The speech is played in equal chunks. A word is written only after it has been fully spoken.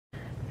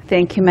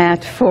Thank you,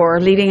 Matt,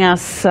 for leading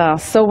us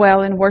so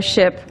well in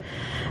worship,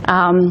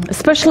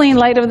 especially in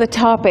light of the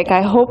topic.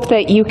 I hope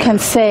that you can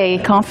say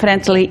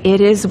confidently,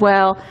 "It is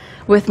well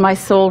with my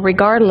soul,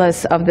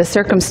 regardless of the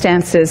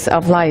circumstances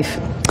of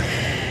life."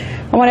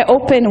 I want to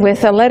open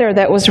with a letter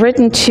that was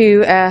written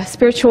to a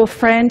spiritual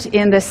friend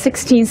in the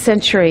 16th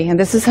century, and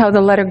this is how the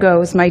letter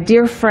goes. "My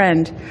dear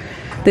friend,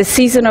 the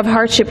season of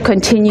hardship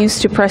continues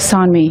to press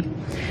on me.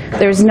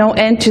 There is no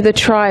end to the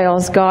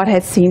trials God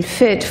had seen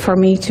fit for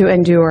me to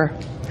endure.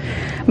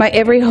 My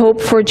every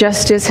hope for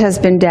justice has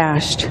been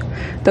dashed.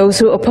 Those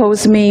who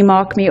oppose me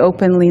mock me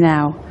openly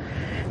now.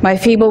 My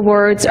feeble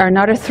words are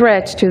not a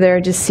threat to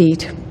their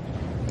deceit.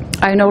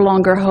 I no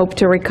longer hope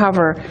to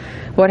recover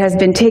what has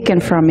been taken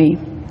from me.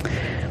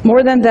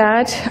 More than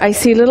that, I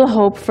see little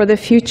hope for the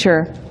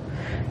future.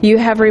 You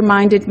have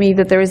reminded me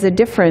that there is a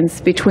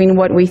difference between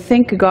what we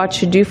think God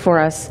should do for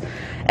us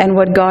and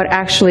what God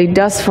actually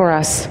does for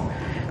us.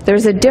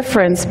 There's a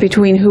difference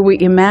between who we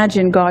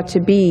imagine God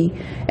to be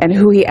and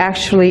who He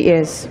actually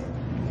is.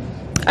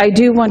 I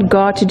do want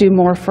God to do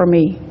more for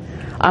me.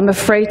 I'm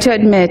afraid to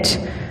admit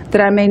that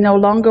I may no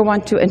longer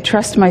want to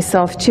entrust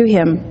myself to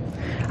Him.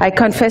 I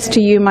confess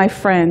to you, my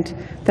friend,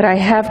 that I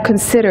have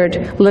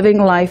considered living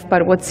life by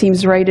what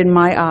seems right in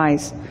my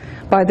eyes,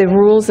 by the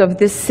rules of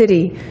this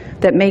city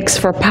that makes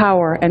for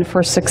power and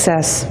for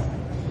success.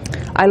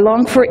 I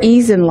long for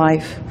ease in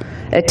life.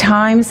 At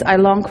times, I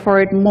long for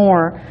it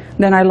more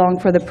than I long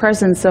for the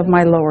presence of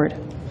my Lord.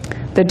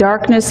 The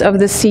darkness of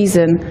the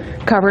season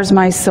covers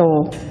my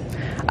soul.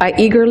 I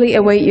eagerly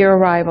await your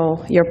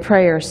arrival, your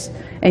prayers,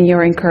 and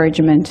your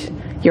encouragement.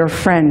 Your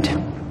friend."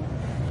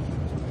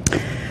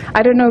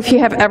 I don't know if you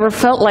have ever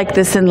felt like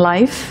this in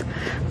life,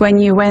 when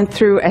you went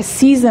through a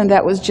season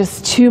that was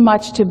just too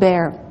much to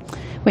bear.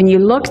 When you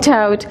looked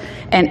out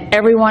and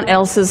everyone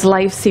else's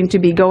life seemed to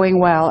be going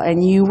well,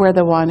 and you were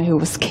the one who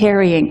was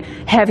carrying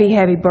heavy,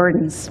 heavy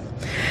burdens.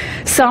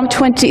 Psalm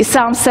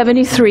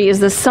 73 is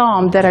the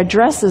psalm that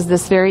addresses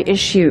this very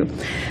issue.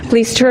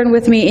 Please turn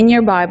with me in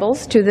your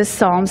Bibles to this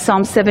psalm,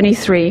 Psalm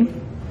 73.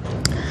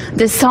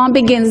 This psalm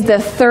begins the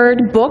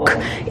third book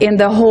in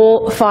the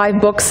whole 5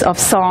 books of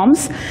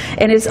Psalms,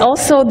 and is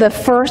also the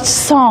first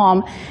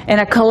psalm in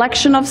a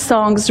collection of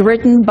songs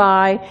written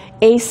by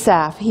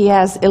Asaph. He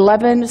has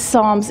 11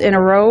 psalms in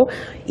a row,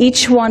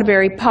 each one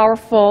very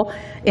powerful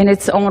in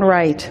its own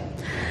right.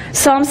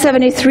 Psalm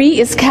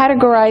 73 is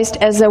categorized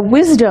as a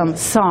wisdom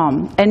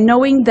psalm, and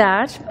knowing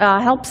that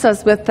helps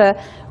us with the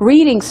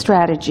reading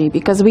strategy,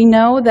 because we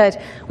know that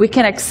we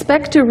can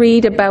expect to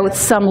read about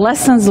some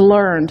lessons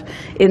learned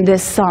in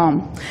this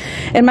psalm.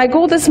 And my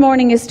goal this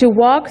morning is to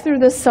walk through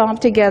this psalm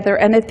together,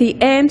 and at the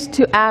end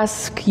to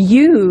ask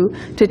you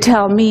to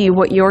tell me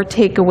what your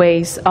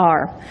takeaways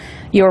are,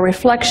 your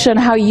reflection,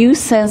 how you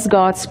sense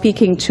God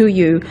speaking to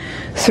you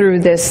through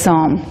this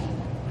psalm.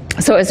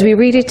 So as we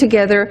read it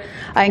together,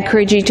 I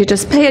encourage you to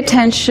just pay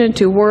attention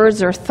to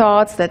words or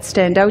thoughts that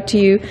stand out to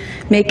you.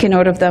 Make a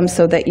note of them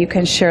so that you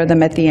can share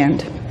them at the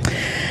end.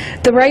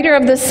 The writer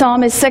of this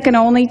psalm is second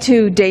only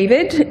to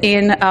David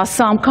in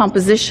psalm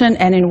composition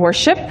and in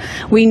worship.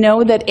 We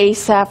know that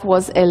Asaph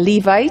was a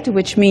Levite,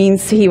 which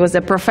means he was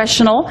a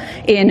professional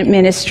in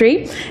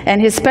ministry,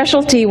 and his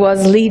specialty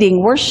was leading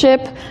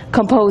worship,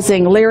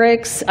 composing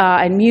lyrics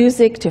and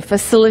music to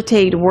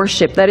facilitate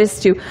worship, that is,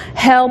 to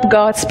help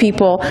God's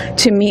people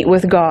to meet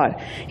with God.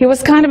 He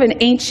was kind of an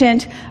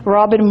ancient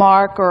Robin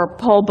Mark or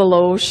Paul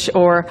Baloche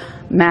or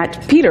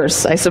Matt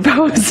Peters, I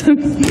suppose.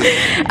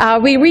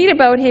 We read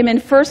about him in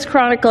 1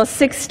 Chronicles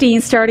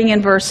 16, starting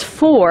in verse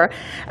 4,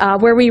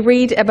 where we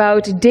read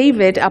about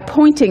David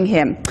appointing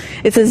him.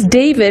 It says,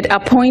 "David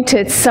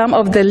appointed some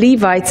of the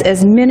Levites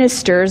as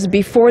ministers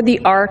before the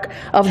ark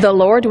of the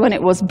Lord when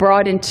it was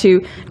brought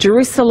into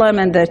Jerusalem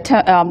and the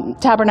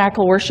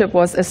tabernacle worship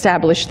was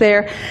established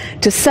there,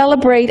 to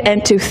celebrate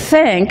and to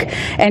thank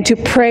and to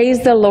praise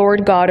the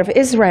Lord God of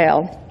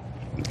Israel."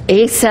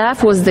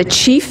 Asaph was the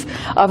chief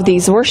of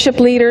these worship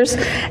leaders,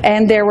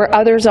 and there were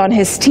others on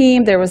his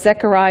team. There was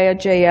Zechariah,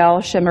 Jael,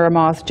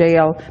 Shemiramoth,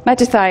 Jael,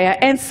 Mattithiah,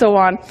 and so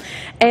on.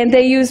 And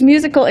they used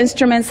musical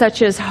instruments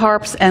such as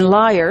harps and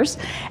lyres.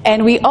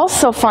 And we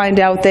also find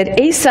out that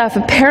Asaph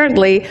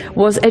apparently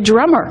was a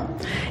drummer.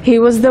 He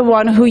was the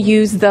one who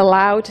used the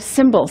loud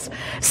cymbals.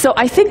 So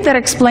I think that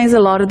explains a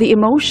lot of the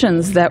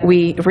emotions that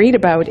we read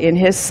about in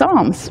his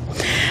psalms.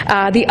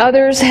 The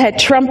others had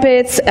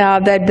trumpets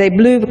that they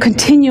blew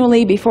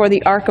continually before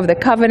the Ark of the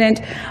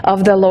Covenant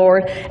of the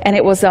Lord, and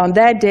it was on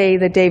that day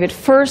that David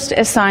first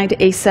assigned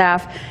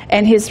Asaph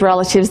and his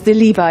relatives, the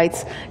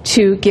Levites,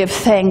 to give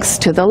thanks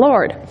to the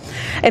Lord.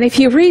 And if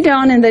you read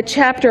on in the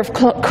chapter of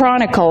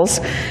Chronicles,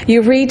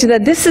 you read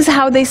that this is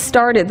how they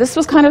started. This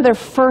was kind of their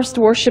first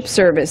worship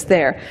service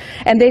there.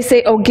 And they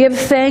say, "Oh, give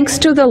thanks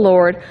to the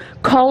Lord,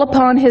 call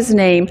upon His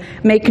name,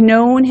 make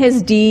known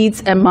His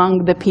deeds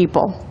among the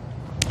people."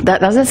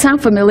 Does that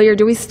sound familiar?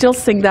 Do we still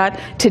sing that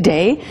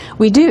today?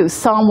 We do.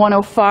 Psalm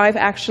 105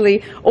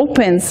 actually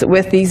opens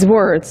with these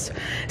words.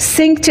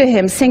 Sing to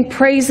him, sing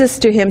praises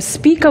to him,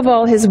 speak of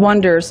all his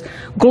wonders,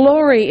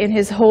 glory in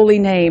his holy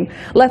name.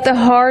 Let the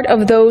heart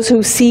of those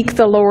who seek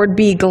the Lord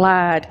be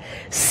glad.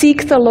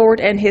 Seek the Lord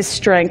and his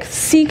strength.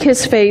 Seek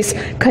his face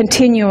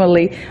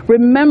continually.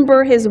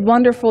 Remember his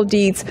wonderful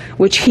deeds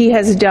which he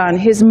has done,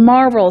 his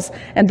marvels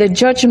and the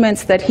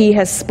judgments that he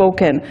has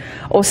spoken.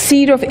 O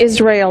seed of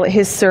Israel,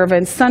 his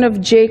servants, son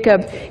of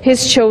Jacob,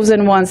 his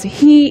chosen ones.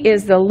 He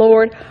is the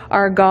Lord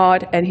our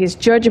God, and his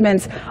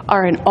judgments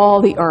are in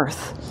all the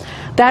earth.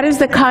 That is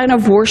the kind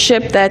of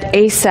worship that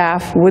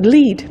Asaph would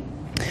lead.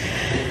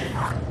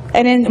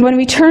 And when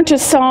we turn to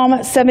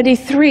Psalm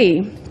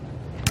 73,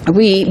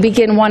 we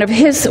begin one of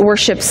his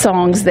worship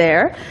songs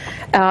there.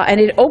 And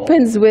it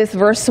opens with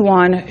verse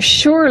 1,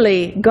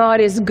 surely God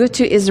is good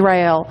to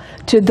Israel,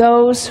 to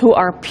those who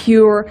are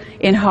pure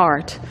in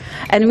heart.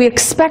 And we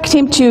expect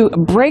him to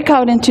break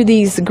out into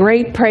these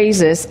great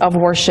praises of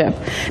worship,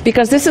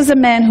 because this is a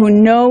man who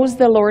knows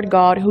the Lord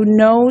God, who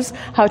knows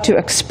how to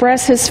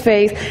express his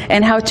faith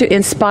and how to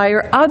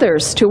inspire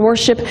others to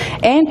worship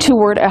and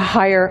toward a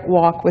higher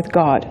walk with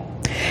God.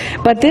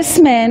 But this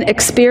man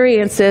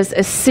experiences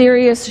a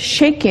serious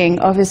shaking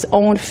of his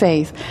own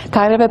faith,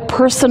 kind of a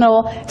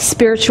personal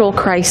spiritual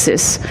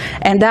crisis.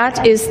 And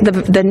that is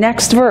the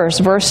next verse,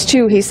 verse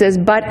 2. He says,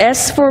 but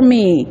as for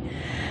me,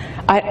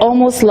 I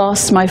almost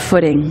lost my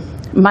footing.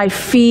 My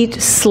feet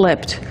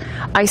slipped.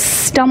 I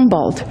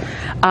stumbled.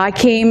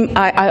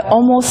 I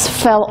almost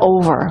fell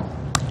over.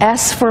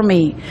 As for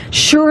me,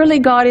 surely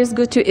God is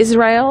good to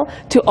Israel,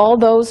 to all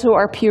those who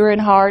are pure in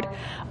heart.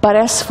 But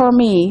as for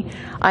me,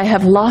 I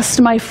have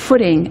lost my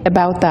footing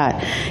about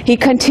that. He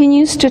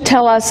continues to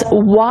tell us,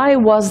 why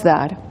was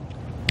that?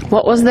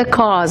 What was the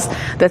cause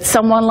that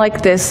someone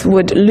like this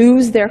would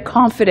lose their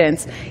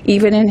confidence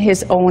even in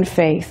his own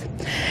faith?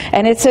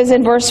 And it says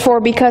in verse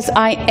 4, because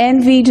I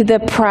envied the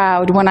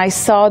proud when I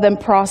saw them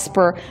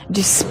prosper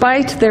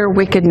despite their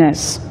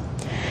wickedness.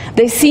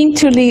 They seem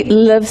to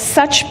live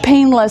such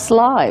painless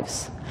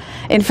lives.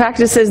 In fact,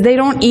 it says they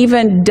don't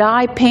even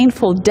die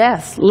painful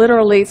deaths.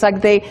 Literally, it's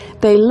like they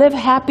live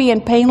happy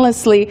and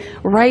painlessly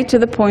right to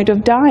the point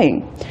of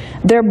dying.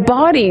 Their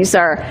bodies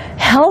are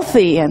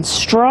healthy and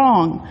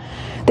strong.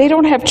 They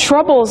don't have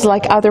troubles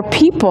like other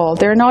people.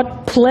 They're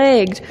not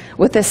plagued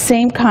with the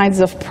same kinds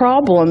of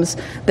problems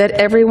that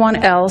everyone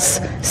else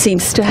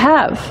seems to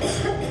have.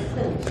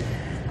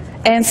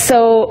 And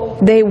so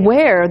they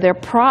wear their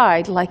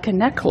pride like a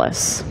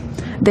necklace.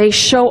 They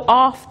show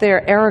off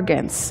their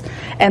arrogance,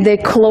 and they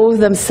clothe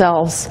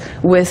themselves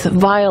with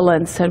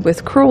violence and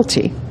with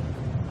cruelty.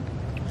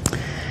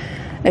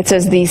 It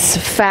says these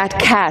fat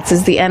cats,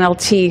 is the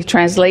NLT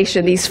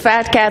translation, these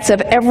fat cats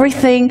have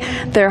everything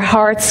their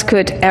hearts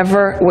could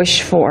ever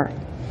wish for.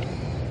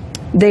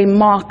 They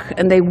mock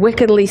and they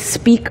wickedly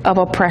speak of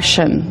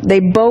oppression. They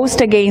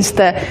boast against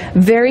the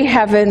very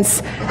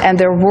heavens, and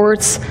their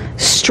words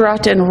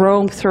strut and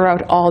roam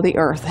throughout all the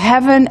earth.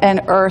 Heaven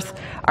and earth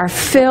are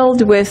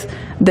filled with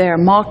their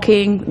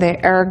mocking,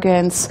 their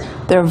arrogance,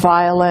 their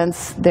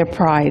violence, their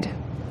pride.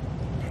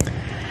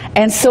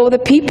 And so the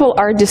people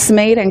are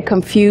dismayed and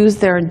confused.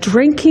 They're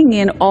drinking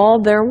in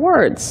all their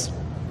words.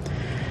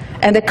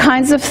 And the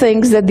kinds of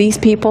things that these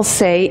people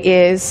say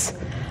is,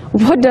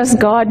 what does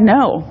God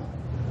know?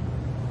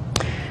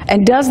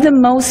 And does the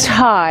Most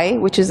High,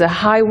 which is a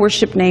high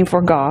worship name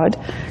for God,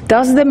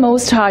 does the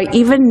Most High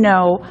even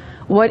know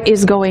what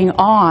is going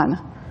on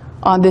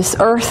this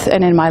earth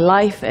and in my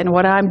life and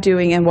what I'm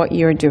doing and what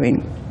you're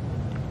doing?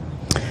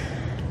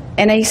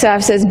 And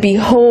Asaph says,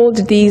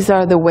 behold, these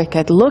are the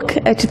wicked. Look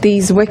at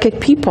these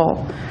wicked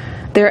people.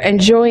 They're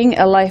enjoying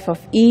a life of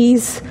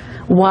ease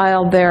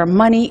while their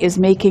money is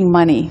making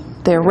money.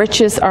 Their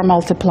riches are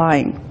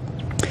multiplying.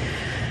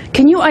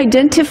 Can you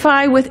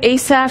identify with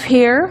Asaph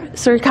here?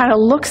 So he kind of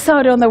looks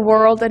out on the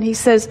world and he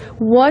says,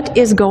 what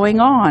is going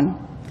on?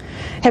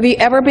 Have you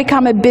ever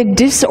become a bit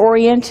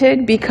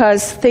disoriented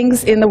because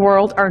things in the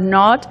world are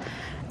not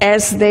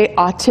as they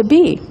ought to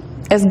be,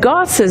 as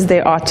God says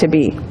they ought to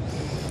be?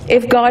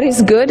 If God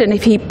is good and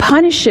if he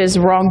punishes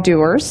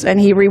wrongdoers and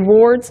he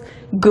rewards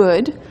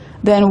good,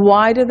 then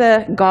why do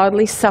the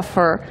godly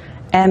suffer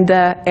and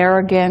the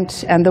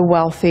arrogant and the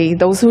wealthy,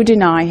 those who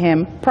deny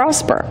him,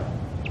 prosper?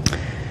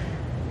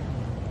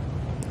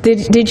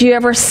 Did you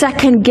ever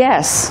second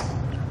guess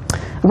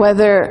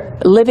whether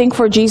living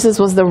for Jesus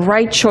was the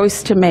right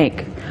choice to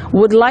make?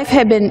 Would life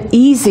have been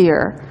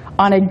easier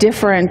on a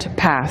different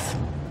path?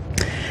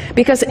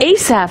 Because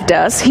Asaph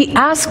does. He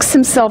asks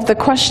himself the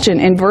question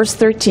in verse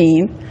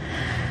 13,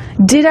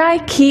 did I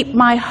keep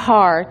my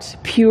heart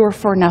pure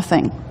for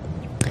nothing?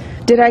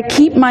 Did I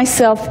keep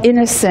myself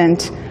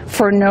innocent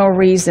for no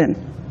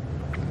reason?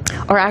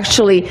 Or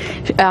actually,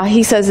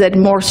 he says it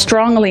more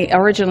strongly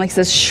originally. He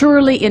says,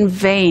 surely in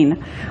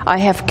vain I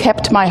have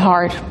kept my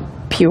heart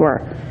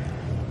pure.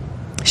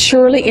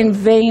 Surely in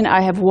vain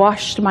I have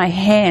washed my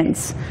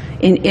hands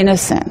in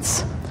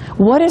innocence.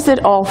 What is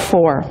it all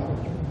for?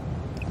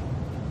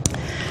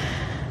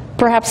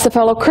 Perhaps the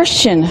fellow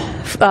Christian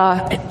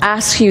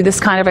asks you this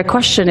kind of a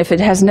question if it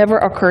has never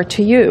occurred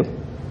to you.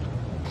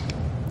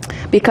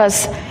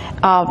 Because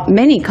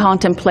many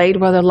contemplate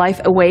whether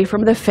life away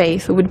from the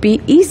faith would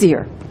be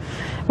easier,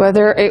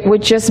 whether it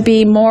would just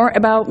be more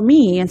about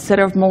me instead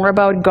of more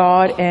about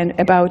God and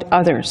about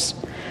others.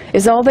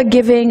 Is all the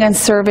giving and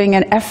serving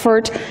and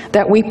effort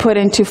that we put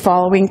into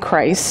following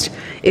Christ,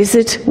 is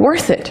it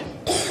worth it?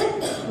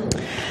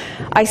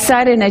 I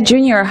sat in a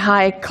junior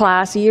high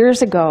class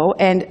years ago,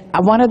 and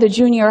one of the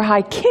junior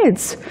high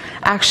kids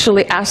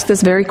actually asked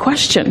this very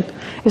question.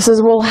 He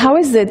says, well, how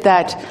is it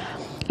that,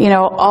 you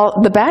know,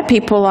 all the bad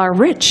people are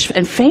rich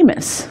and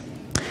famous?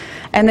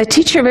 And the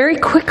teacher very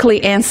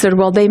quickly answered,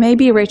 well, they may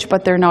be rich,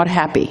 but they're not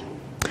happy.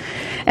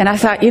 And I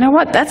thought, you know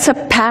what, that's a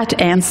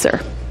pat answer.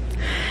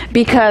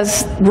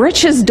 Because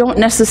riches don't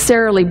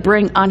necessarily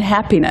bring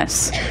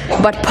unhappiness,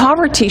 but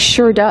poverty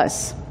sure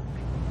does.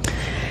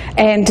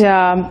 And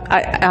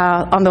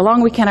on the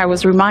long weekend, I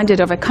was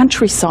reminded of a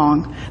country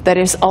song that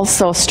is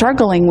also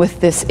struggling with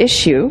this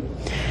issue.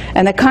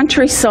 And the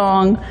country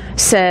song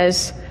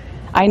says,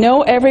 I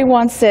know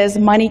everyone says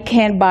money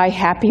can't buy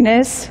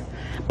happiness,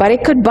 but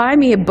it could buy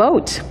me a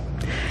boat,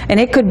 and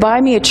it could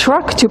buy me a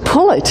truck to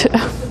pull it.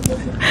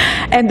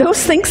 And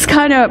those things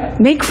kind of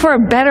make for a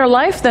better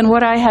life than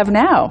what I have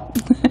now.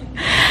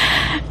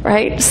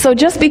 Right? So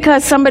just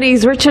because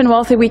somebody's rich and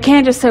wealthy, we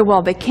can't just say,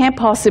 well, they can't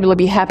possibly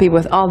be happy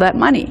with all that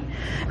money.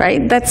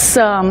 Right? That's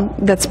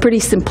pretty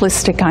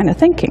simplistic kind of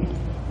thinking.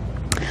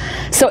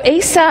 So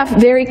Asaph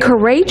very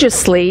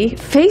courageously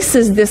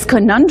faces this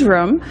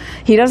conundrum.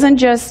 He doesn't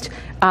just,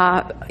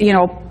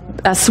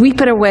 sweep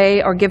it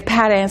away or give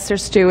pat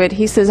answers to it.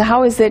 He says,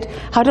 how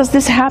does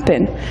this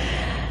happen?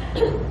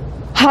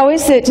 How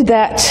is it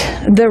that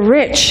the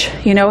rich,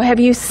 have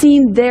you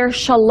seen their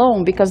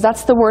shalom? Because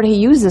that's the word he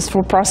uses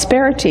for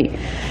prosperity.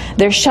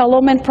 Their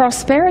shalom and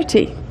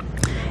prosperity.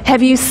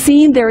 Have you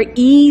seen their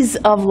ease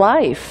of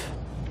life?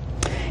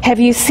 Have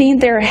you seen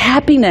their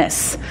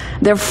happiness,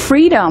 their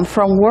freedom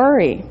from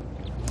worry?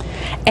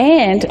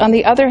 And on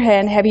the other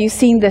hand, have you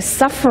seen the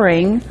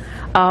suffering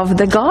of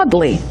the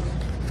godly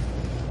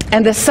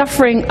and the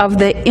suffering of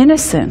the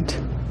innocent?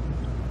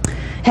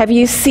 Have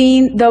you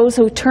seen those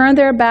who turn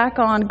their back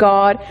on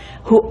God,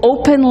 who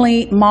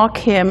openly mock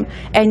Him,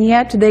 and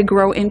yet they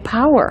grow in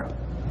power?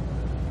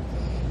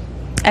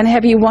 And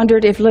have you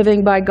wondered if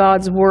living by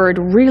God's word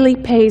really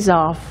pays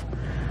off,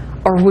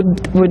 or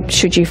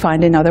should you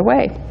find another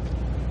way?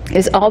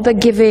 Is all the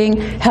giving,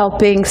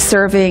 helping,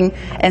 serving,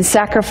 and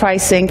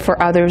sacrificing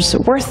for others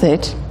worth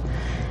it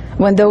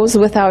when those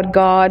without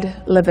God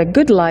live a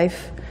good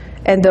life,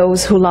 and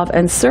those who love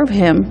and serve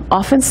Him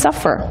often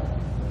suffer?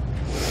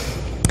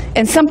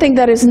 And something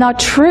that is not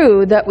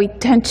true that we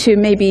tend to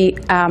maybe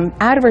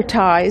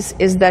advertise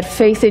is that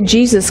faith in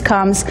Jesus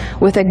comes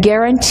with a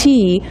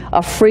guarantee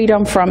of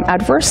freedom from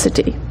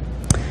adversity.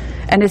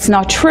 And it's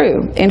not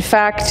true. In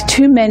fact,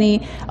 too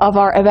many of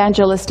our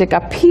evangelistic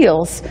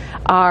appeals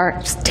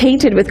are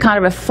tainted with kind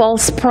of a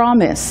false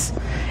promise,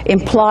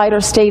 implied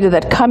or stated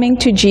that coming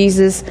to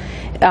Jesus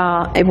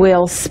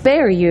will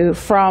spare you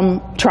from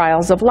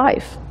trials of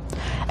life.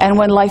 And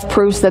when life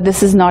proves that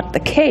this is not the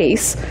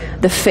case,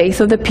 the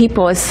faith of the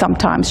people is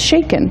sometimes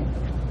shaken.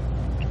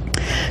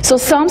 So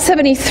Psalm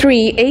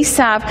 73,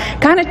 Asaph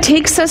kind of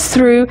takes us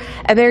through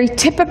a very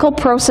typical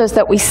process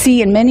that we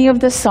see in many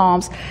of the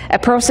Psalms, a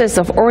process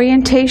of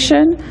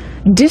orientation,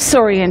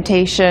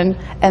 disorientation,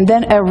 and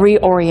then a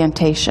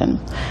reorientation.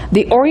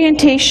 The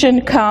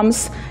orientation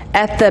comes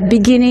at the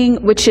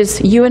beginning, which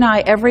is you and I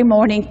every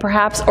morning,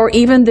 perhaps, or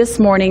even this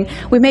morning,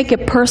 we make a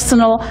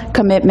personal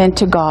commitment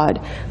to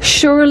God.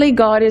 Surely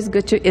God is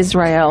good to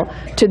Israel,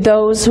 to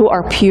those who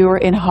are pure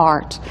in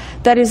heart.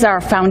 That is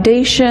our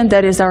foundation,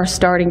 that is our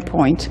starting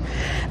point.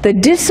 The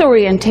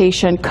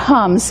disorientation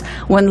comes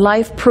when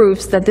life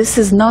proves that this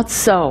is not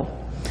so.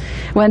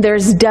 When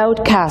there's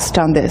doubt cast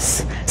on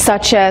this,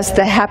 such as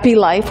the happy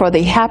life or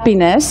the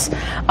happiness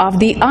of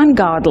the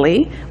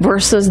ungodly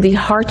versus the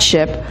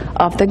hardship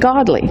of the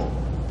godly.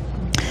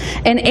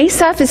 And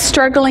Asaph is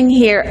struggling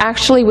here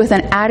actually with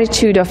an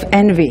attitude of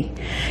envy.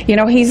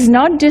 He's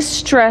not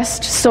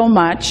distressed so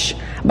much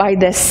by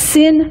the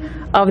sin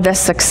of the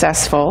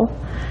successful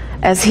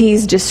as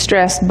he's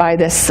distressed by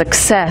the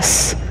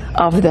success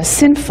of the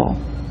sinful.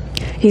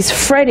 He's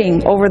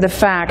fretting over the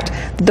fact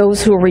that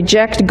those who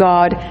reject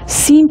God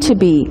seem to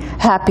be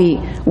happy,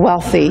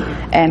 wealthy,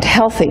 and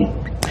healthy.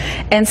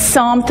 And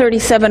Psalm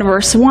 37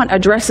 verse 1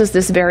 addresses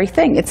this very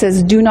thing. It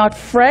says, do not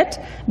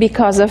fret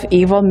because of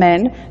evil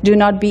men. Do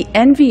not be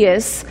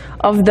envious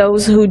of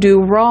those who do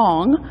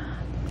wrong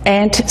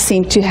and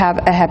seem to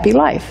have a happy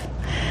life.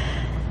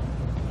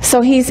 So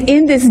he's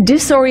in this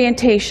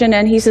disorientation,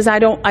 and he says, I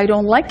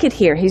don't like it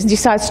here. He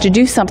decides to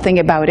do something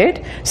about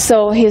it.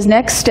 So his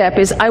next step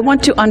is, I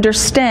want to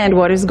understand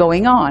what is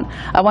going on.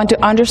 I want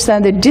to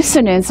understand the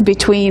dissonance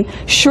between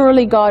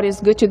surely God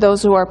is good to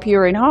those who are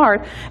pure in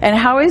heart, and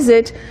how is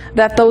it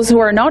that those who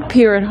are not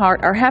pure in heart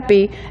are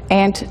happy,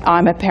 and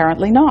I'm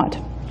apparently not.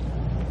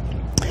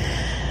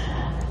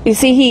 You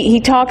see, he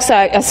talks,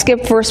 I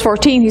skip verse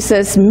 14, he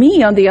says,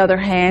 me, on the other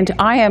hand,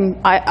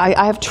 I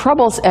have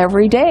troubles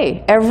every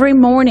day. Every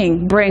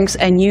morning brings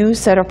a new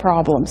set of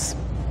problems.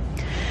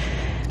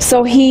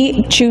 So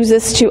he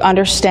chooses to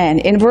understand.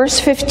 In verse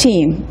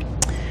 15,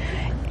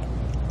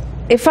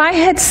 if I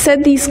had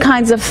said these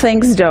kinds of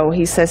things, though,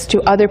 he says,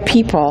 to other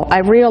people, I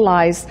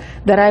realize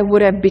that I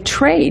would have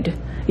betrayed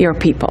your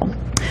people.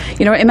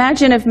 You know,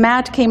 imagine if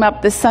Matt came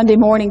up this Sunday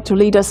morning to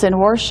lead us in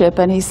worship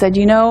and he said,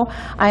 you know,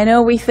 I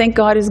know we think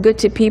God is good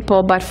to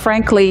people, but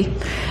frankly,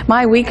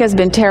 my week has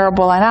been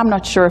terrible and I'm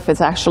not sure if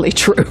it's actually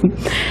true.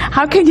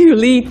 How can you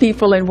lead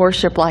people in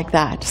worship like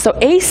that? So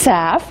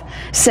Asaph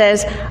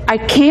says, I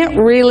can't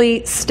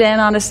really stand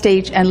on a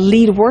stage and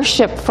lead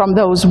worship from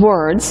those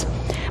words,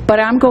 but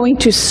I'm going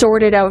to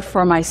sort it out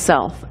for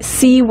myself,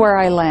 see where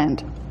I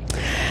land.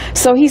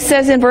 So he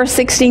says in verse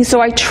 16,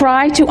 so I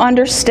try to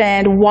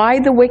understand why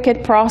the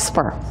wicked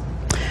prosper.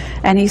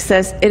 And he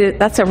says,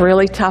 that's a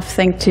really tough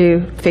thing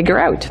to figure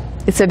out.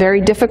 It's a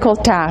very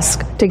difficult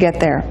task to get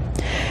there.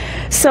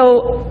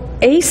 So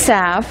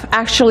Asaph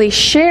actually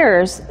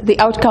shares the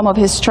outcome of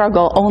his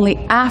struggle only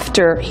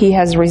after he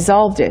has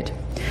resolved it.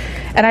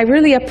 And I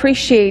really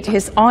appreciate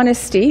his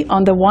honesty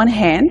on the one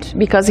hand,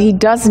 because he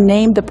does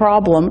name the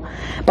problem,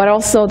 but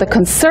also the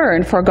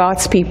concern for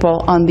God's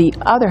people on the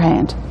other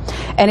hand.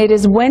 And it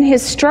is when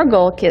his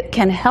struggle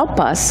can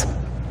help us,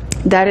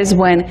 that is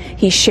when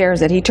he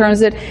shares it. He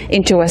turns it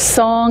into a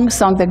song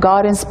that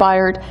God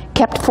inspired,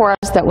 kept for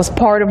us, that was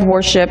part of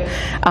worship,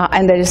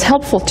 and that is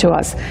helpful to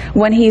us.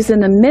 When he's in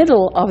the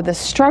middle of the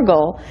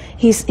struggle,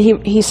 he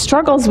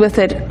struggles with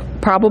it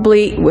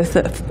probably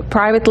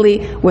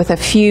privately with a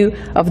few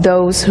of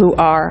those who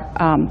are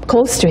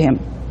close to him.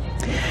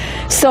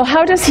 So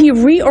how does he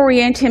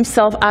reorient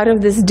himself out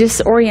of this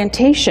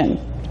disorientation?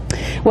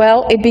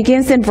 Well, it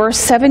begins in verse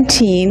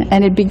 17,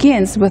 and it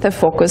begins with a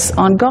focus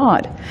on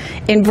God.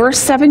 In verse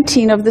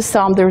 17 of the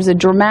psalm, there's a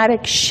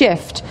dramatic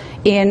shift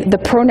in the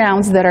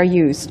pronouns that are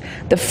used.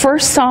 The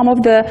first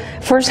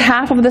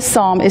half of the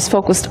psalm is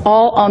focused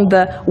all on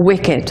the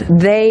wicked.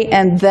 They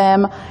and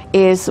them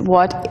is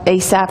what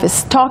Asaph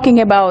is talking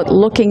about,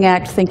 looking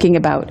at, thinking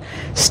about.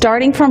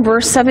 Starting from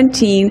verse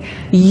 17,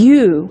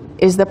 you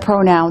is the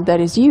pronoun that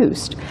is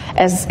used,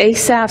 as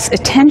Asaph's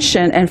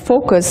attention and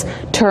focus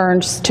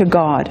turns to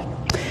God.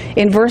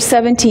 In verse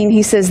 17,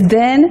 he says,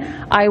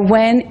 then I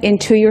went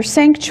into your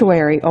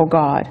sanctuary, O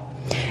God,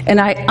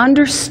 and I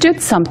understood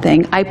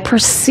something. I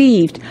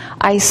perceived,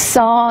 I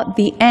saw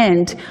the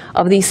end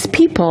of these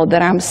people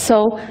that I'm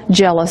so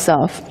jealous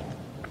of.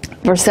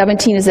 Verse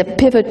 17 is a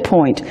pivot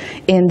point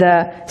in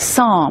the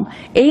psalm.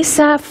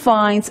 Asaph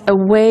finds a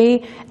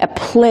way, a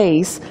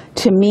place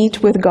to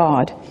meet with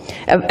God,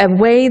 a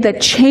way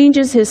that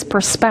changes his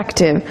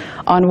perspective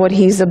on what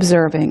he's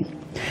observing.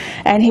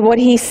 And what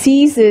he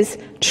sees is,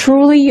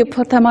 truly you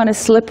put them on a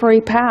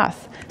slippery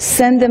path,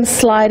 send them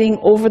sliding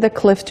over the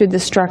cliff to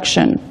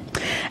destruction.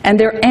 And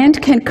their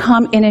end can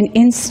come in an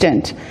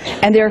instant,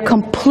 and they're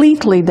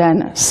completely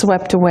then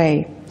swept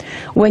away.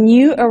 When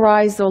you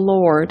arise, O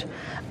Lord,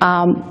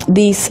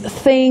 these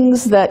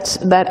things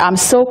that I'm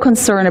so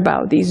concerned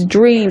about, these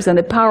dreams and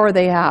the power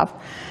they have,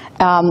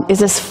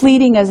 is as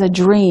fleeting as a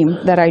dream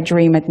that I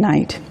dream at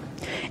night.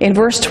 In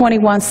verse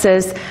 21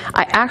 says,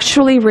 I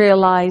actually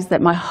realized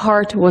that my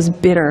heart was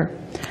bitter.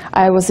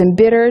 I was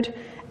embittered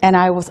and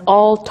I was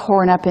all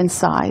torn up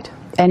inside.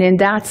 And in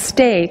that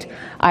state,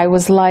 I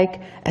was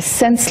like a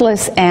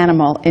senseless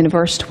animal in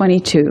verse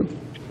 22.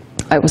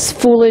 I was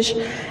foolish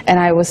and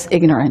I was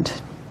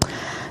ignorant.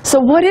 So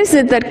what is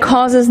it that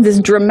causes this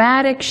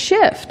dramatic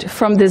shift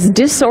from this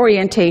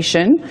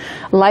disorientation,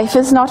 life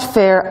is not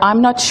fair,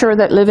 I'm not sure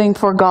that living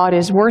for God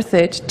is worth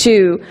it,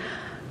 to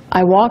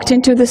I walked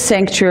into the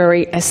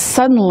sanctuary as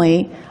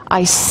suddenly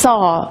I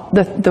saw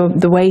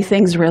the way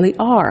things really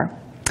are?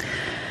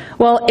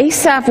 Well,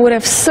 Asaph would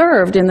have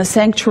served in the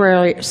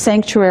sanctuary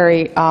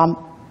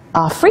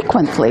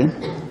frequently.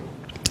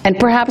 And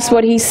perhaps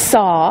what he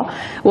saw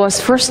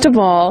was, first of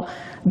all,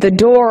 the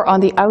door on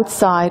the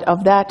outside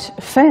of that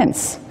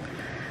fence,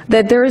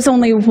 that there is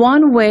only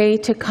one way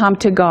to come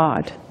to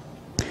God.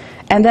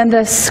 And then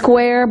the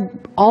square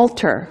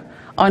altar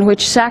on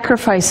which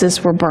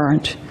sacrifices were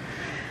burnt,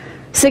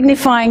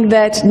 signifying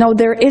that, no,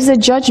 there is a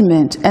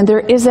judgment and there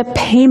is a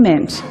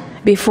payment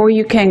before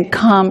you can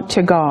come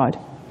to God.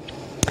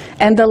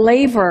 And the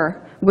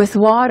laver with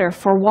water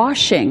for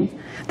washing,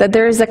 that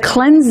there is a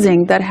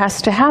cleansing that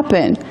has to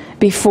happen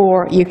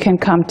before you can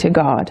come to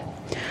God.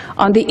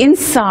 On the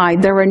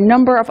inside, there were a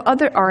number of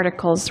other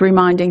articles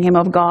reminding him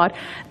of God.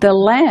 The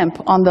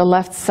lamp on the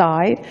left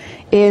side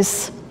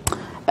is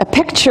a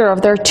picture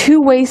of there are two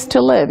ways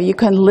to live. You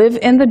can live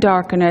in the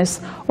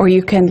darkness or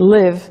you can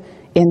live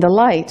in the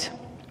light.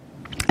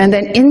 And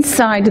then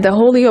inside the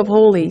Holy of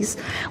Holies,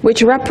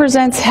 which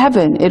represents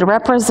heaven, it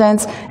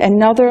represents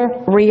another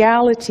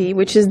reality,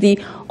 which is the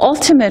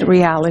ultimate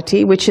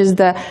reality, which is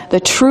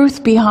the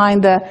truth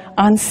behind the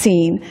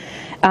unseen.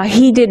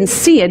 He didn't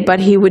see it, but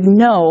he would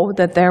know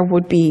that there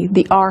would be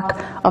the Ark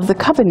of the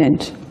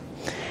Covenant.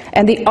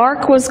 And the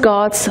Ark was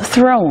God's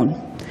throne.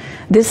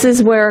 This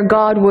is where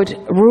God would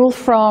rule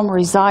from,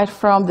 reside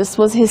from. This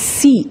was his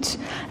seat,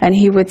 and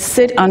he would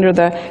sit under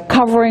the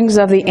coverings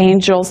of the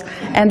angels.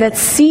 And that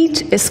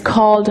seat is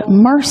called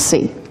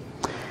mercy.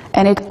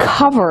 And it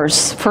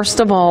covers, first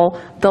of all,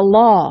 the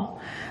law,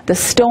 the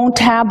stone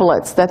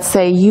tablets that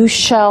say you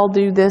shall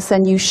do this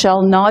and you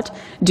shall not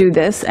do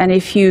this, and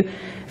if you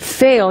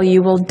fail,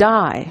 you will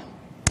die.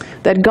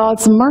 That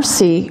God's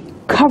mercy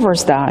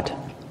covers that.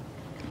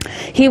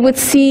 He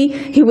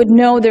would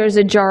know there's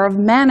a jar of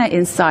manna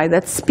inside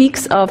that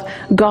speaks of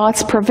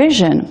God's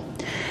provision.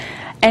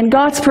 And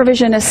God's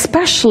provision,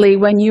 especially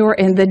when you are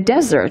in the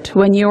desert,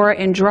 when you are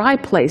in dry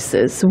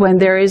places, when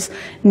there is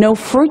no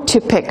fruit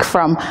to pick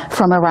from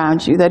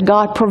around you, that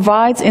God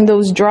provides in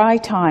those dry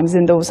times,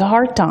 in those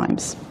hard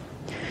times.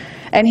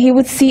 And he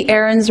would see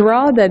Aaron's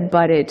rod that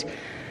budded,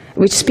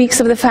 which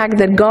speaks of the fact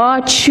that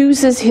God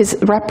chooses his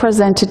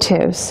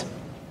representatives,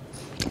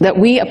 that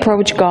we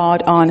approach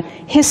God on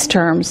his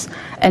terms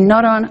and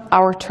not on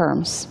our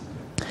terms.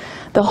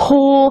 The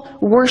whole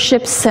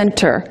worship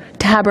center,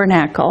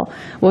 tabernacle,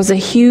 was a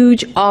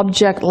huge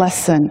object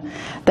lesson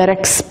that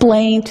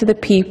explained to the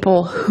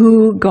people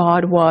who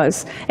God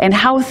was and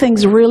how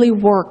things really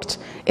worked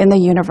in the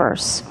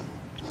universe.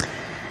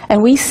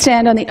 And we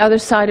stand on the other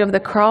side of the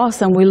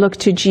cross and we look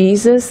to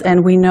Jesus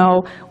and we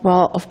know,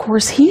 well, of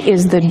course, he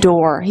is the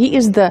door. He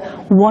is the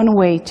one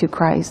way to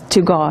Christ,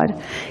 to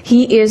God.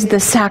 He is the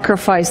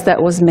sacrifice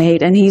that was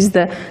made, and he's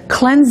the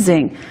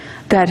cleansing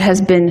that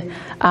has been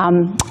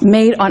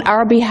made on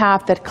our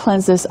behalf that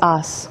cleanses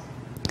us.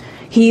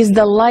 He's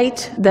the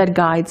light that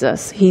guides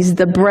us. He's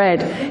the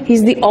bread.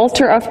 He's the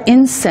altar of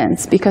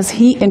incense because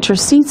he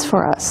intercedes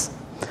for us.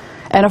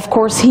 And of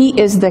course, he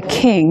is the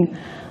king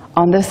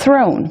on the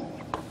throne.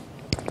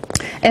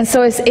 And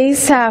so as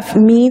Asaph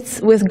meets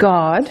with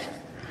God,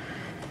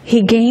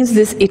 he gains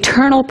this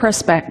eternal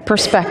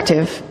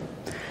perspective,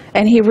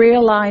 and he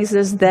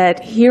realizes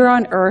that here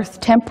on earth,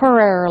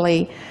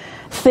 temporarily,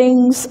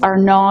 things are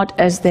not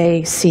as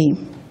they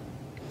seem.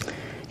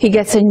 He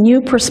gets a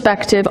new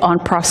perspective on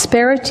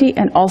prosperity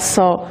and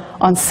also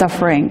on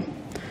suffering.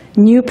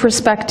 New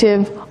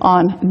perspective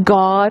on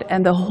God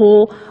and the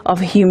whole of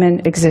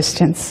human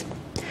existence.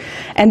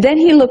 And then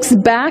he looks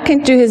back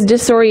into his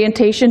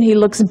disorientation. He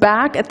looks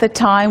back at the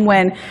time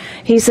when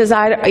he says,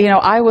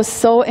 I was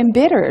so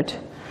embittered.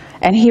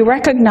 And he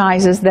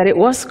recognizes that it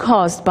was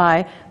caused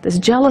by this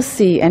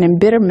jealousy and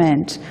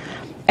embitterment.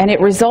 And it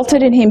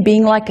resulted in him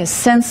being like a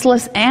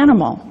senseless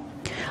animal,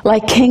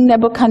 like King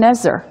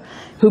Nebuchadnezzar,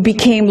 who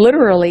became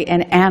literally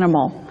an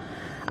animal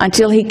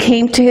until he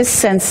came to his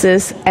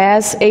senses,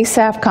 as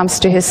Asaph comes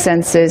to his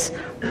senses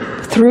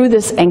through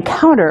this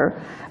encounter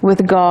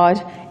with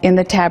God in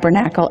the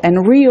tabernacle and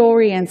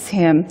reorients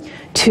him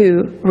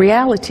to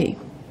reality.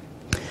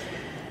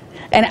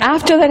 And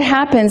after that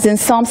happens in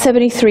Psalm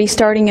 73,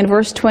 starting in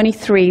verse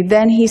 23,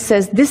 then he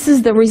says, this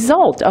is the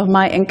result of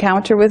my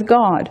encounter with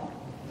God.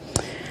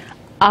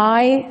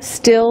 I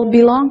still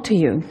belong to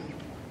you.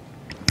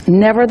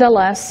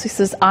 Nevertheless, he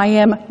says, I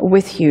am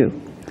with you.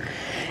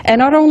 And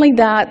not only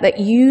that, that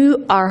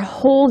you are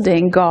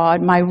holding,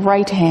 God, my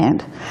right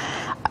hand.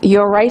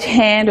 Your right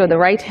hand, or the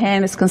right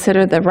hand, is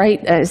considered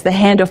is the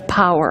hand of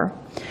power.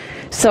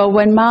 So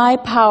when my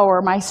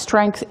power, my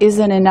strength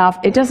isn't enough,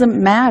 it doesn't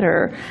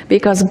matter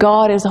because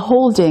God is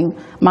holding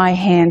my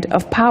hand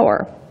of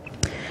power.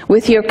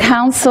 With your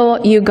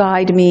counsel you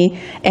guide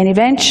me, and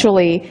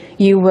eventually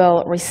you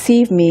will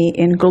receive me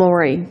in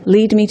glory.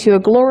 Lead me to a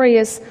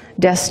glorious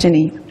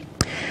destiny.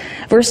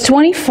 Verse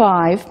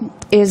 25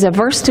 is a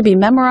verse to be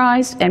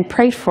memorized and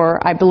prayed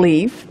for, I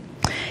believe.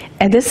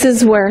 And this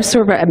is where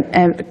sort of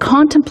a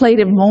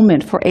contemplative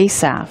moment for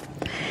Asaph.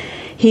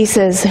 He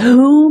says,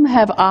 whom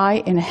have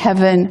I in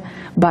heaven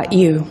but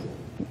you?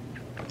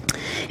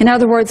 In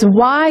other words,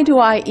 why do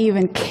I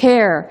even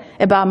care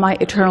about my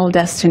eternal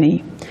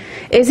destiny?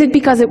 Is it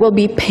because it will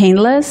be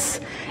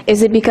painless?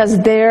 Is it because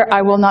there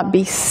I will not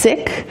be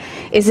sick?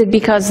 Is it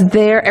because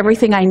there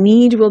everything I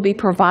need will be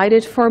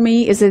provided for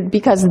me? Is it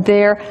because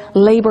there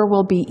labor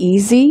will be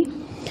easy?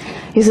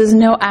 He says,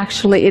 no,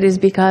 actually, it is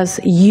because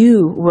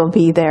you will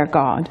be there,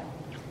 God.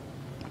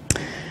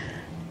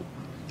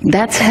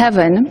 That's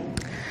heaven.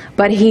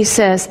 But he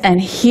says, and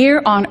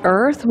here on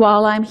earth,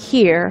 while I'm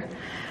here,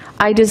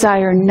 I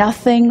desire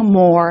nothing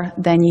more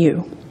than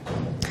you.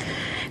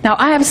 Now,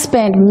 I have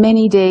spent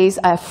many days,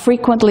 I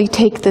frequently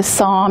take this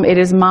psalm. It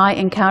is my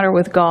encounter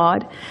with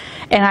God.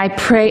 And I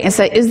pray and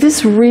say, is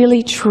this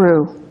really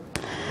true?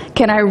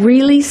 Can I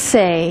really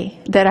say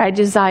that I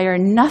desire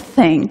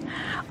nothing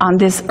on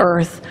this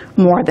earth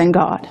more than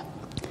God?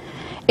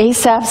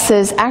 Asaph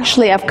says,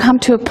 actually, I've come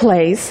to a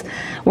place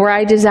where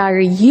I desire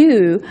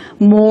you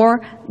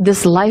more,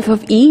 this life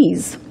of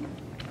ease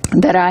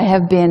that I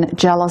have been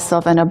jealous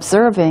of and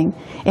observing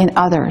in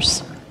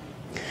others.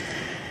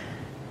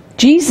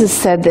 Jesus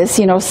said this,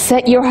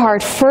 set your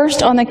heart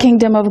first on the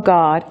kingdom of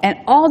God, and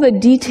all the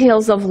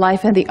details of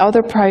life and the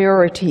other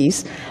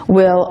priorities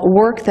will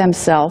work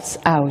themselves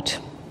out.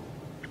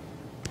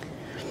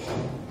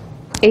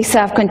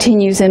 Asaph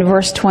continues in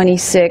verse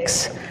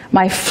 26,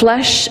 My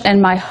flesh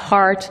and my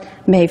heart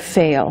may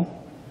fail,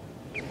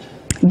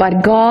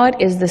 but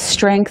God is the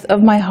strength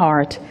of my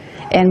heart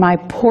and my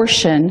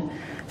portion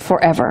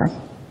forever.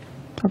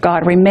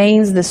 God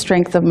remains the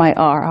strength of my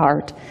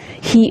heart.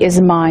 He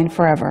is mine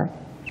forever.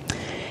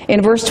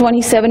 In verse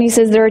 27, he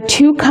says, there are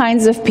two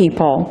kinds of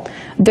people.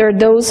 There are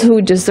those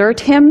who desert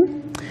him,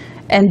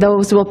 and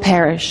those will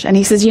perish. And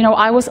he says, you know,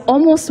 I was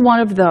almost one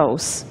of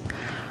those.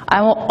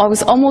 I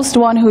was almost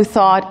one who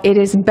thought it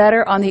is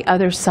better on the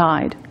other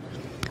side.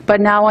 But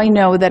now I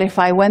know that if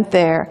I went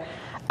there,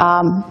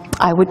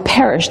 I would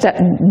perish, that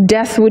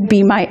death would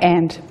be my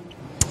end.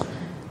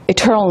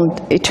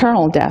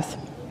 Eternal death.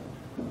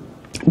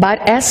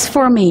 But as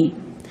for me,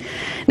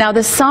 now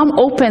the psalm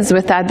opens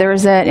with that. There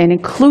is an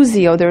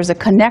inclusio, there is a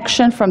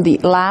connection from the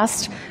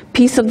last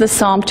piece of the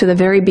psalm to the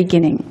very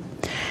beginning.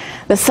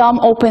 The psalm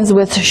opens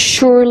with,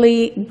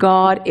 surely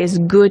God is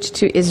good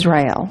to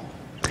Israel.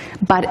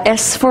 But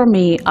as for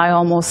me, I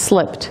almost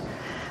slipped.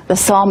 The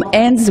psalm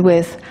ends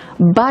with,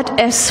 but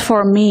as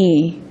for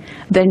me,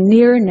 the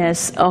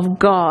nearness of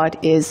God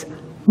is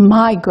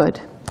my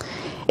good.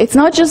 It's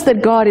not just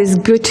that God is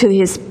good to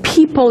his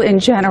people in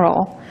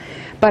general,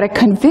 but a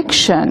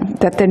conviction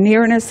that the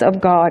nearness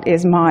of God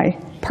is my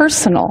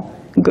personal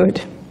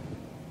good.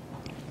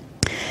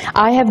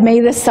 I have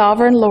made the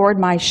sovereign Lord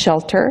my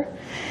shelter,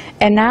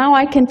 and now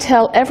I can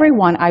tell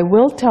everyone, I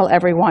will tell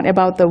everyone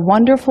about the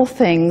wonderful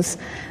things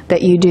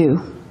that you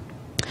do.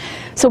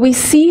 So we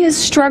see his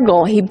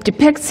struggle. He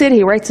depicts it.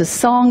 He writes a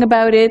song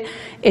about it.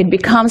 It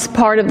becomes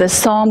part of the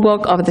psalm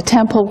book of the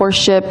temple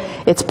worship.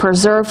 It's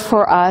preserved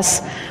for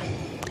us.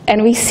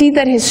 And we see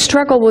that his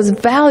struggle was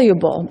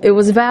valuable. It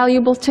was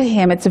valuable to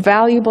him. It's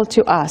valuable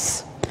to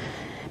us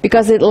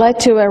because it led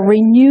to a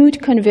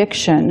renewed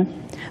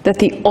conviction that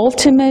the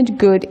ultimate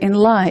good in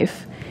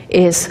life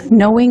is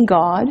knowing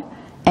God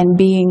and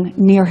being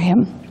near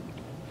him,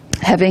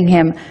 having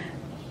him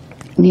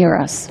near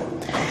us.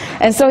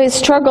 And so his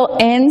struggle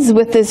ends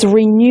with this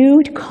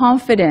renewed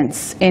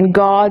confidence in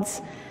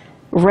God's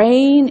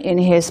reign, in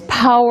his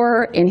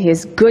power, in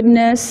his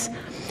goodness,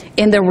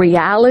 in the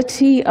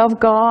reality of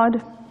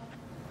God,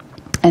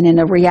 and in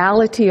the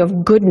reality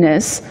of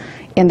goodness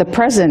in the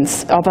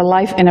presence of a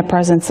life in the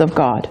presence of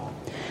God.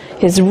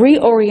 His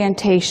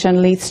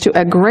reorientation leads to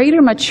a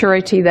greater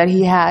maturity that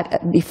he had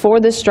before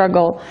the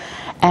struggle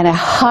and a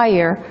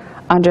higher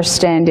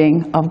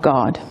understanding of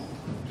God.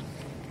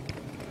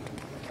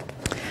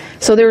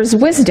 So there's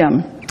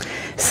wisdom.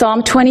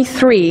 Psalm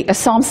 73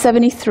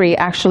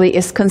 actually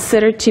is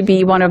considered to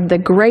be one of the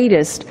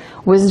greatest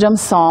wisdom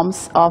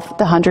psalms of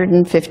the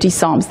 150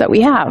 psalms that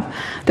we have.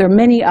 There are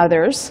many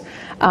others.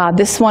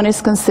 This one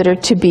is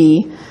considered to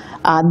be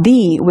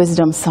the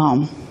wisdom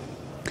psalm.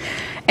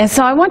 And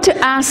so I want to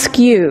ask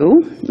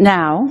you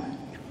now,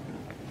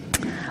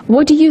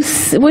 what do you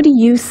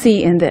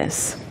see in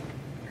this?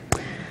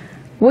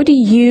 What do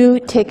you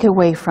take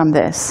away from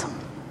this?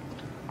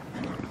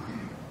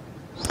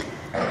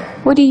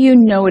 What do you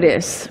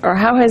notice, or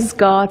how has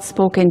God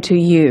spoken to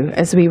you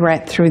as we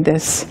read through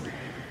these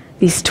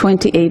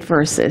 28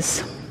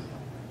 verses?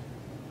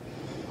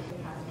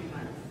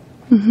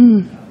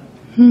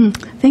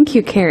 Thank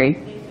you,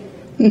 Carrie.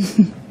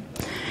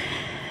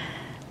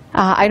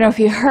 I don't know if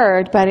you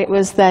heard, but it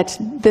was that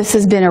this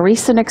has been a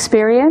recent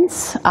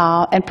experience,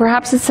 and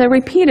perhaps it's a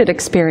repeated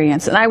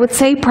experience. And I would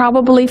say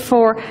probably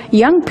for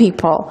young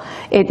people,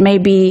 it may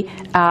be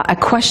a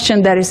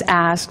question that is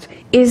asked,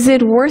 is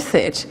it worth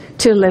it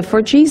to live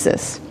for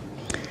Jesus?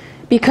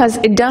 Because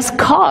it does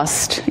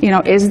cost,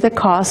 is the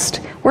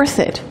cost worth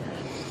it?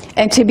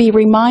 And to be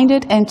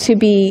reminded and to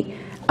be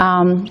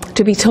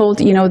told,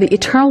 the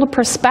eternal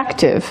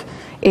perspective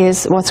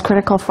is what's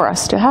critical for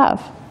us to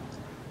have.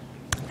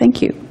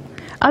 Thank you.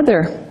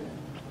 Other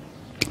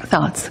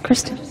thoughts,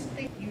 Kristen?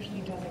 Usually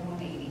does a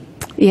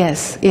 180.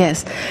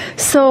 Yes.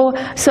 So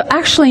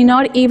actually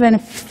not even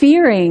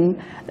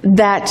fearing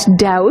that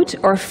doubt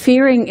or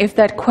fearing if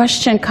that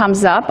question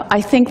comes up.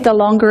 I think the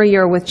longer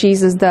you're with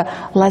Jesus, the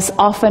less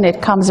often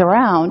it comes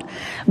around.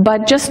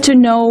 But just to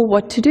know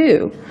what to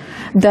do.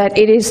 That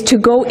it is to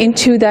go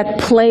into that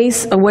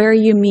place where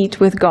you meet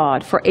with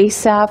God. For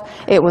Asaph,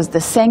 it was the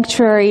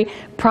sanctuary.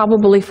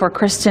 Probably for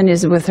Kristen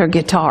is with her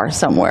guitar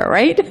somewhere,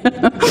 right?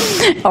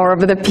 Or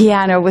with the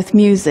piano with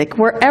music.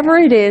 Wherever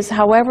it is,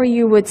 however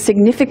you would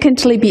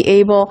significantly be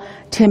able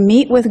to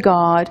meet with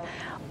God,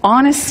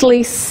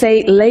 honestly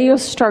lay your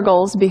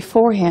struggles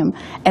before him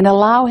and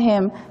allow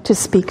him to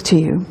speak to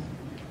you.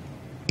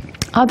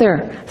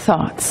 Other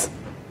thoughts?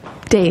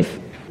 Dave?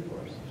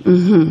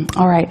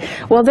 All right.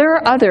 Well, there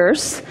are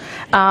others.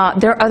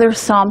 There are other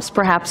psalms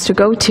perhaps to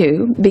go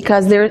to,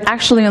 because there's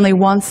actually only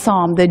one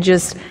psalm that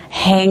just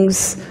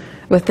hangs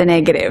with the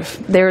negative.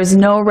 There is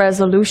no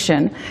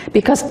resolution,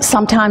 because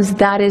sometimes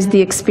that is the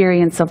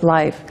experience of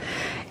life.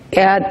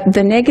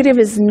 The negative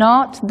is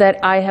not that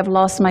I have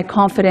lost my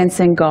confidence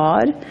in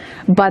God,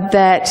 but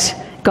that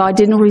God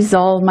didn't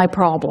resolve my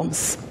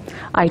problems.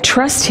 I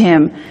trust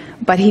him,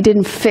 but he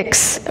didn't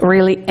fix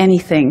really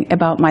anything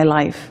about my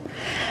life.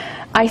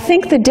 I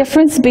think the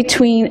difference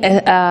between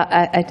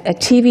a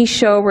TV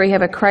show where you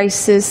have a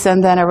crisis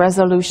and then a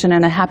resolution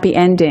and a happy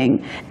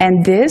ending,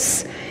 and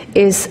this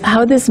is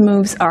how this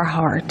moves our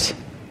heart.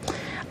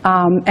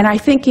 And I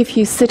think if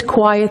you sit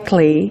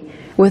quietly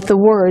with the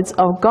words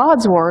of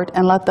God's Word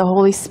and let the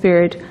Holy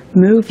Spirit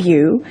move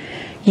you,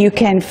 you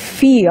can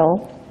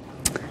feel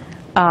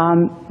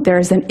there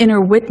is an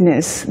inner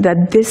witness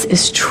that this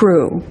is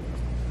true.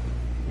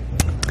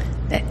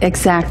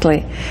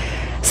 Exactly.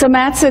 So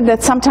Matt said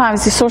that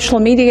sometimes the social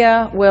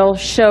media will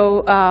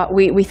show,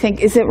 we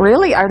think, is it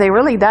really, are they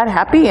really that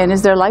happy, and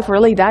is their life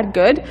really that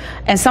good?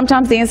 And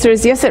sometimes the answer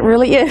is yes, it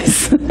really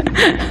is.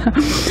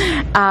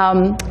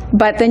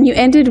 But then you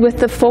ended with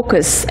the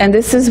focus, and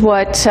this is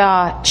what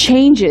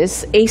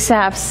changes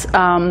Asaph's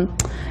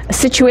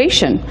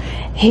situation.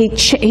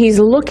 He's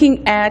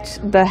looking at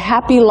the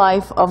happy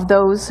life of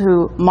those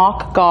who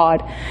mock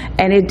God,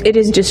 and it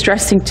is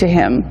distressing to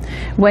him.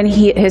 When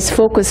his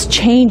focus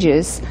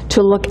changes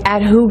to look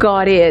at who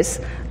God is,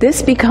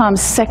 this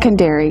becomes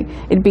secondary.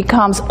 It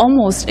becomes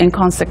almost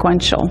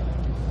inconsequential.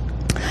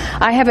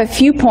 I have a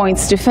few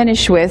points to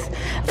finish with.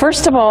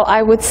 First of all,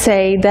 I would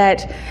say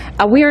that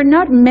we are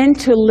not meant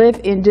to live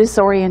in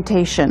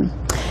disorientation.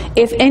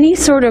 If any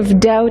sort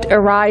of doubt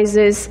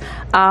arises,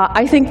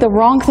 I think the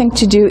wrong thing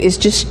to do is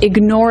just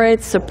ignore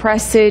it,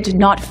 suppress it,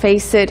 not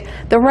face it.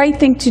 The right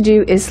thing to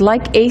do is,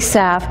 like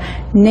Asaph,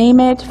 name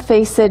it,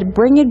 face it,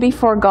 bring it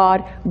before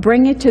God,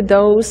 bring it to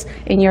those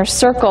in your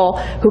circle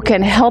who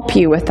can help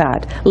you with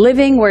that.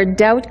 Living where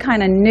doubt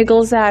kind of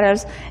niggles at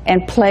us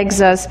and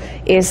plagues us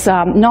is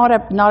not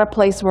a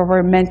place where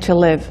we're meant to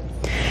live.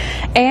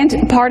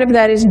 And part of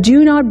that is,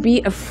 do not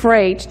be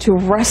afraid to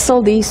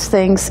wrestle these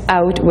things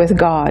out with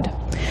God.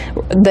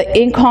 The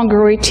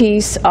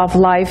incongruities of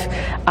life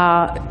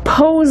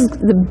pose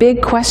the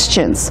big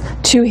questions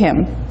to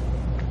Him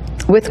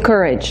with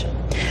courage.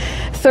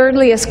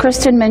 Thirdly, as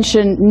Kristen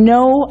mentioned,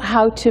 know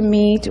how to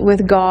meet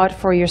with God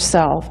for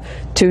yourself,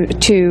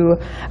 to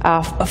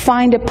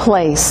find a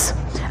place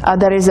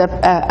that is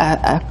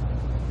a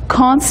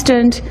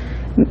constant,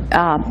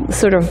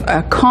 sort of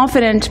a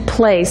confident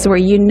place where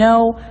you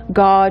know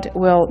God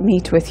will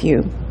meet with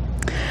you.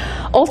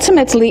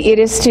 Ultimately, it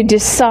is to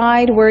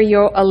decide where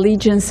your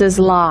allegiances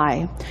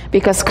lie,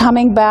 because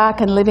coming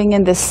back and living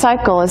in this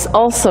cycle is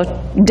also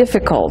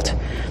difficult.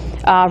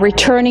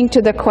 Returning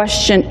to the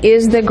question,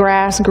 is the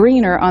grass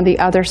greener on the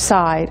other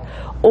side?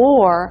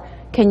 Or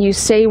can you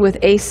say with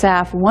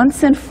Asaph,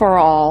 once and for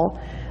all,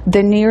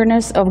 the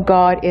nearness of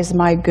God is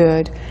my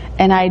good,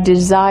 and I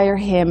desire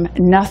Him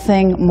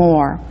nothing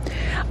more.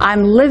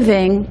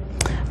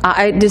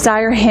 I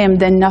desire Him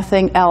than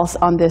nothing else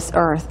on this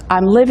earth.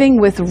 I'm living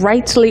with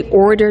rightly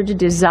ordered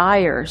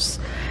desires,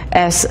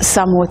 as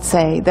some would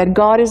say, that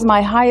God is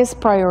my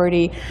highest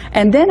priority,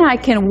 and then I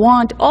can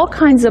want all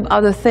kinds of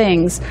other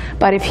things,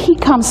 but if He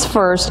comes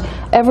first,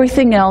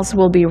 everything else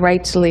will be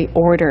rightly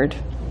ordered.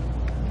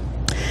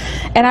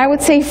 And I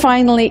would say,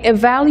 finally,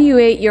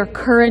 evaluate your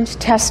current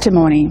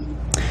testimony.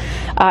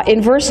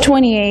 In verse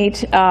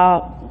 28,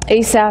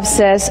 Asaph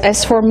says,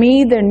 "As for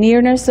me, the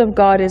nearness of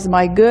God is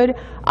my good.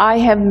 I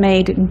have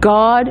made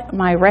God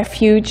my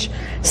refuge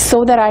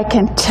so that I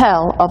can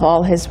tell of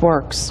all His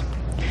works."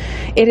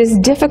 It is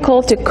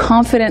difficult to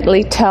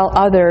confidently tell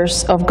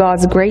others of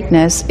God's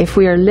greatness if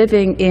we are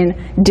living in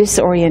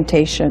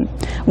disorientation,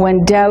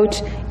 when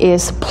doubt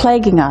is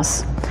plaguing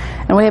us.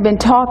 And we have been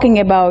talking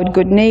about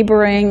good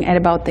neighboring and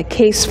about the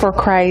case for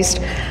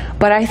Christ,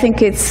 but I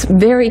think it's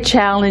very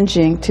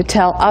challenging to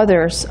tell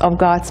others of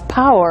God's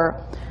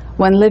power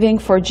when living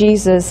for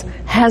Jesus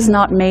has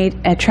not made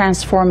a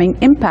transforming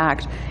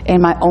impact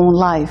in my own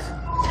life.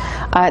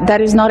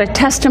 That is not a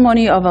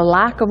testimony of a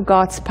lack of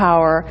God's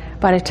power,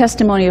 but a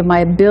testimony of my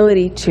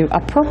ability to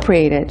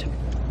appropriate it.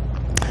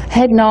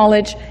 Head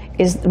knowledge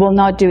will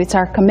not do. It's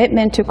our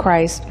commitment to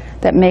Christ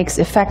that makes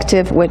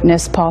effective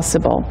witness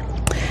possible.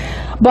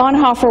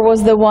 Bonhoeffer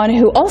was the one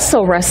who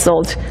also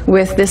wrestled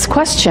with this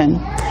question.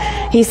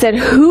 He said,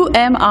 "Who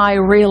am I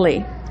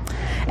really?"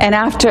 And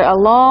after a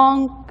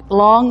long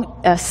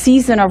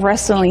season of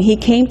wrestling, he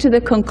came to the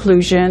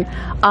conclusion,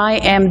 "I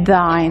am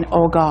thine,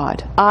 O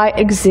God. I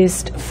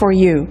exist for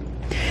you."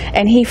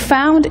 And he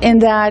found in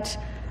that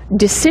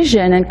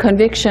decision and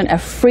conviction a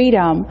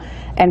freedom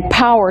and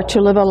power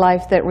to live a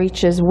life that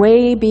reaches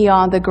way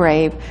beyond the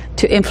grave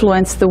to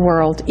influence the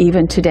world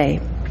even today.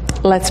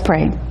 Let's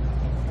pray.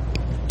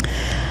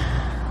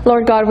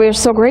 Lord God, we are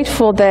so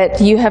grateful that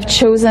you have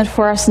chosen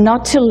for us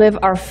not to live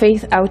our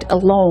faith out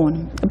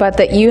alone, but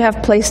that you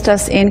have placed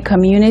us in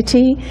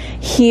community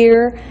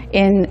here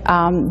in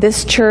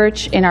this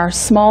church, in our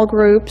small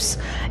groups,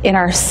 in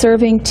our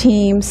serving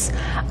teams,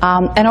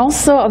 and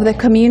also of the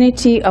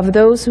community of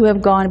those who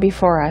have gone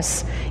before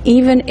us.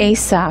 Even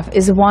Asaph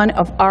is one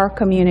of our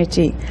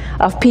community,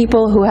 of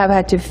people who have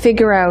had to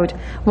figure out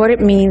what it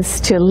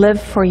means to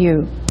live for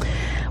you.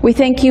 We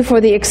thank you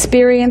for the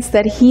experience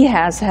that he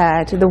has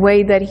had, the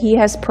way that he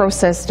has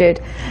processed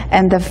it,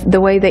 and the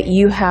way that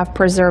you have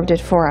preserved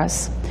it for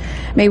us.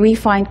 May we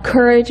find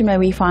courage, may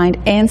we find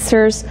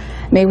answers,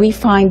 may we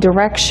find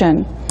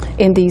direction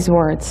in these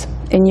words.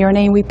 In your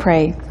name we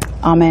pray.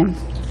 Amen.